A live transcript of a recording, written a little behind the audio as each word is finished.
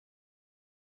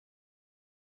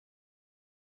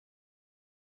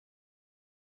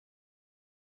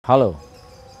Halo,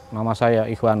 nama saya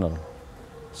Ichwan.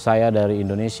 Saya dari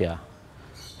Indonesia.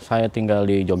 Saya tinggal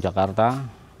di Yogyakarta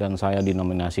dan saya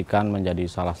dinominasikan menjadi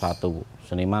salah satu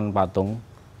seniman patung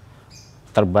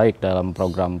terbaik dalam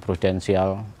program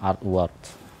Prudential Art Award.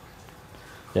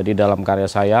 Jadi dalam karya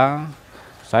saya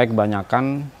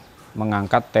kebanyakan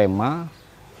mengangkat tema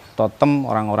totem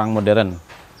orang-orang modern.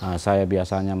 Nah, saya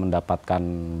biasanya mendapatkan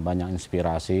banyak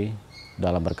inspirasi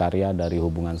dalam berkarya dari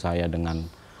hubungan saya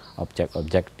dengan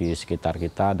objek-objek di sekitar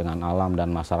kita, dengan alam dan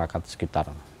masyarakat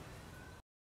sekitar.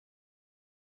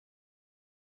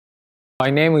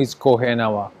 My name is Kohei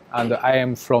Nawa, and I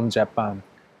am from Japan.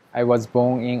 I was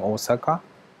born in Osaka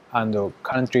and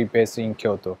currently based in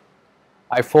Kyoto.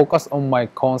 I focus on my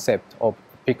concept of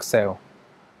pixel,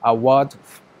 a word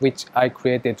which I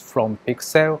created from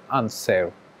pixel and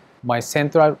cell. My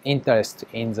central interest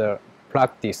in the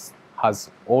practice has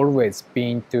always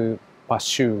been to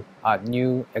pursue a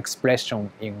new expression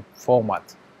in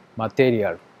format,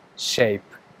 material, shape,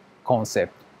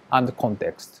 concept, and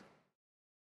context.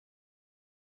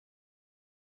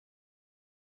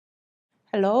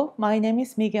 Hello, my name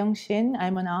is Meekyoung Shin.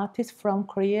 I'm an artist from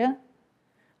Korea.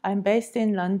 I'm based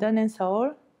in London and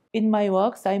Seoul. In my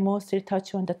works, I mostly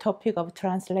touch on the topic of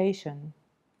translation.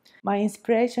 My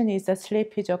inspiration is the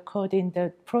slippage occurred in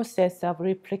the process of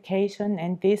replication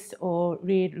and this or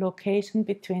relocation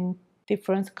between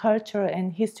different cultural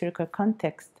and historical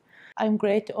contexts. I'm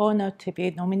great honor to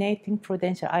be nominating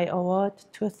Prudential Art Award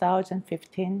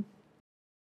 2015.